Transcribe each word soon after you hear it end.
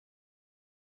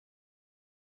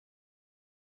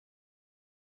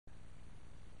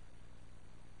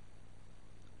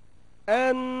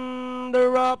And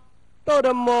they're up to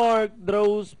the mark.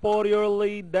 Draws for your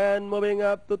lead. Then moving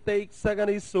up to take second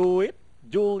is Sweet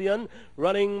Julian.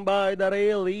 Running by the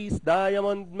rail is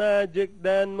Diamond Magic.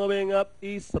 Then moving up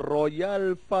is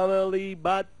Royal Family,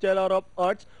 Bachelor of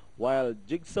Arts. While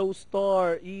Jigsaw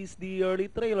Star is the early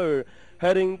trailer.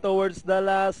 Heading towards the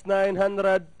last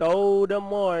 900 to the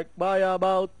mark by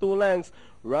about 2 lengths.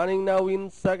 Running now in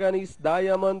second is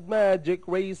Diamond Magic.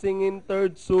 Racing in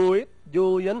third, Sweet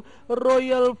Julian.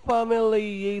 Royal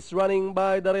Family is running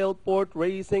by the railport.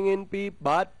 Racing in fifth,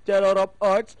 Bachelor of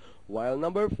Arts. While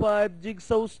number 5,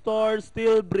 Jigsaw Star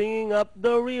still bringing up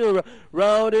the rear.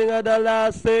 Rounding at the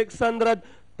last 600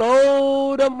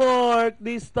 to the mark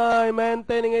this time,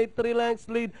 maintaining a 3 lengths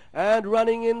lead and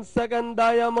running in second,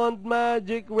 Diamond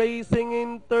Magic. Racing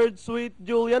in third, Sweet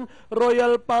Julian.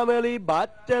 Royal Family,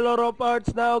 Bachelor of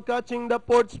Arts now catching the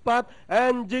fourth spot,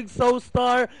 and Jigsaw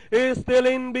Star is still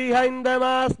in behind them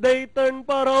as they turn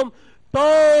for home.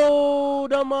 To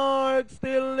the mark,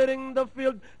 still leading the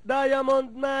field,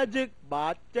 Diamond Magic.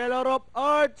 Bachelor of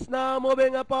Arts now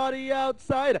moving up on the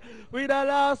outside with the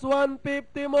last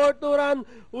 150 more to run.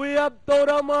 We have to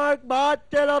the mark.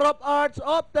 Bachelor of Arts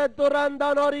opted to run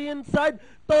down on the inside.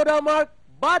 To the mark.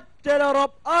 Bachelor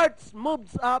of Arts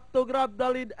moves up to grab the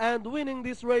lead and winning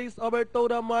this race over to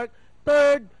the mark.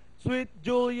 Third, Sweet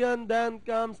Julian. Then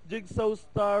comes Jigsaw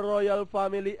Star, Royal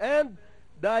Family, and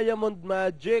Diamond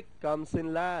Magic comes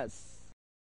in last.